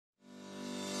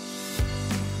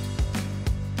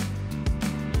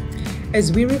As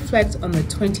we reflect on the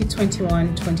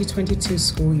 2021-2022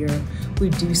 school year, we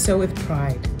do so with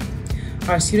pride.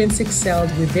 Our students excelled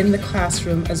within the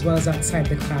classroom as well as outside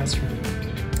the classroom.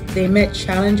 They met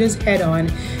challenges head-on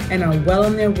and are well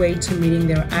on their way to meeting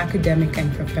their academic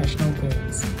and professional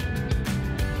goals.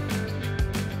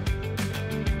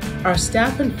 Our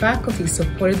staff and faculty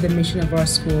supported the mission of our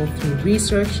school through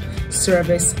research,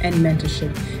 service, and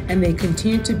mentorship, and they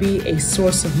continue to be a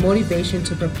source of motivation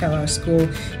to propel our school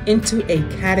into a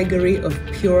category of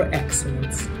pure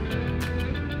excellence.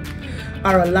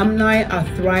 Our alumni are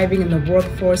thriving in the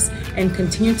workforce and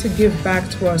continue to give back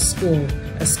to our school,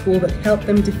 a school that helped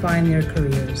them define their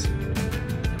careers.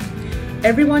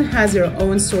 Everyone has their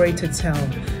own story to tell,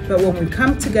 but when we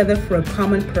come together for a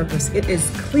common purpose, it is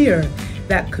clear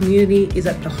that community is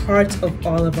at the heart of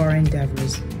all of our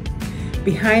endeavors.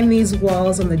 Behind these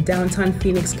walls on the downtown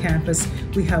Phoenix campus,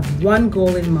 we have one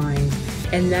goal in mind,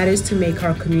 and that is to make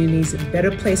our communities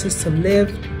better places to live,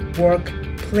 work,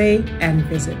 play, and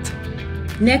visit.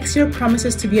 Next year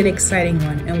promises to be an exciting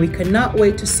one, and we cannot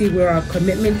wait to see where our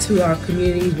commitment to our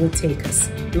community will take us.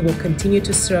 We will continue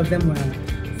to serve them well.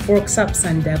 Forks up,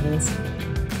 Sun Devils.